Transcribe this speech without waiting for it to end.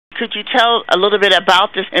Could you tell a little bit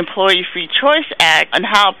about this Employee Free Choice Act and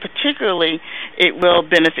how particularly it will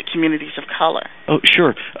benefit communities of color? Oh,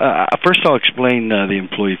 sure. First, I'll explain the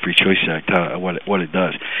Employee Free Choice Act, what it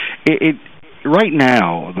does. Right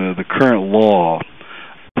now, the current law,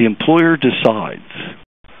 the employer decides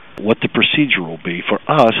what the procedure will be for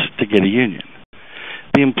us to get a union.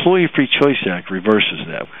 The Employee Free Choice Act reverses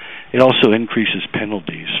that. It also increases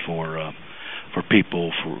penalties for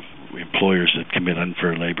employers that commit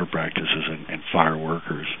unfair labor practices and fire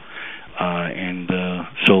workers.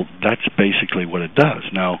 So that's basically what it does.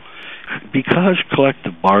 Now, because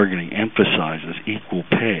collective bargaining emphasizes equal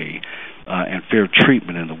pay and fair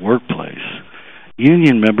treatment in the workplace,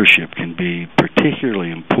 union membership can be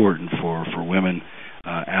particularly important for women,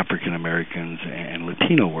 African Americans, and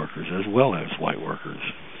Latino workers, as well as white workers.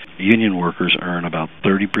 Union workers earn about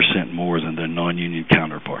 30% more than their non-union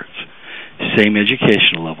counterparts. Same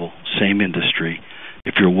educational level, same industry.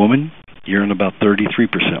 If you're a woman, you earn about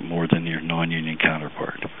 33% more than your non-union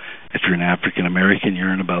counterpart. If you're an African American, you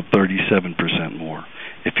earn about 37% more.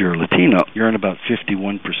 If you're a Latino, you earn about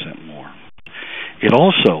 51% more. It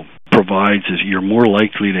also provides is you're more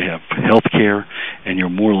likely to have health care, and you're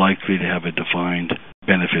more likely to have a defined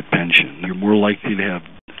benefit pension. You're more likely to have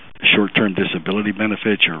short-term disability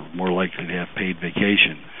benefits. You're more likely to have paid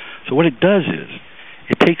vacation. So what it does is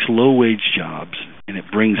it takes low-wage jobs and it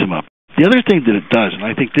brings them up. The other thing that it does, and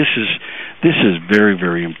I think this is very,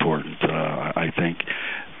 very important, I think,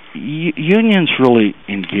 unions really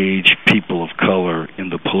engage people of color in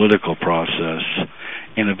the political process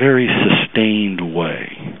in a very sustained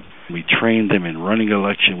way. We train them in running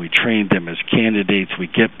election. We train them as candidates. We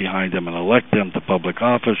get behind them and elect them to public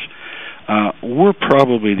office. We're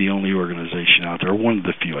probably the only organization out there, one of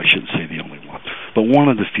the few, I shouldn't say the only one, but one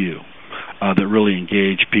of the few that really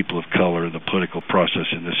engage people of color in the political process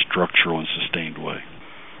in this structural and sustained way.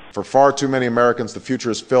 For far too many Americans, the future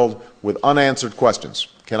is filled with unanswered questions.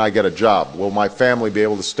 Can I get a job? Will my family be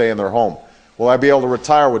able to stay in their home? Will I be able to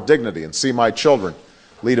retire with dignity and see my children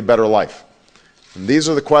lead a better life? And these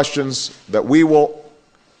are the questions that we will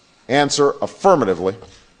answer affirmatively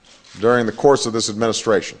during the course of this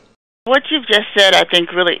administration. What you've just said, I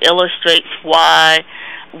think, really illustrates why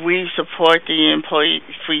we support the Employee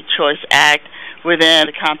Free Choice Act within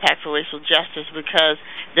the Compact for Racial Justice, because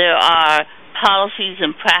there are policies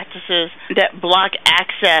and practices that block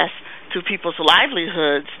access to people's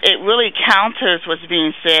livelihoods. It really counters what's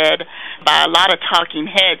being said by a lot of talking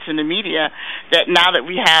heads in the media that now that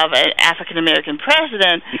we have an African-American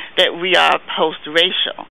president, that we are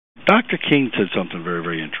post-racial. Dr. King said something very,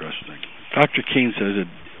 very interesting. Dr. King says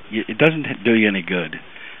it doesn't do you any good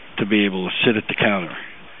to be able to sit at the counter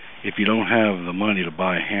if you don't have the money to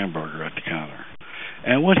buy a hamburger at the counter.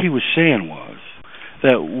 And what he was saying was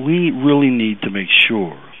that we really need to make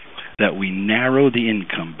sure that we narrow the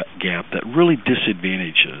income gap that really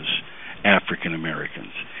disadvantages African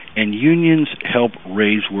Americans. And unions help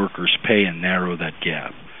raise workers' pay and narrow that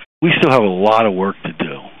gap. We still have a lot of work to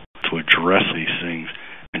do to address these things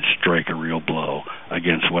and strike a real blow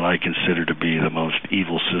against what I consider to be the most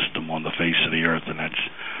evil system on the face of the earth, and that's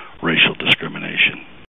racial discrimination.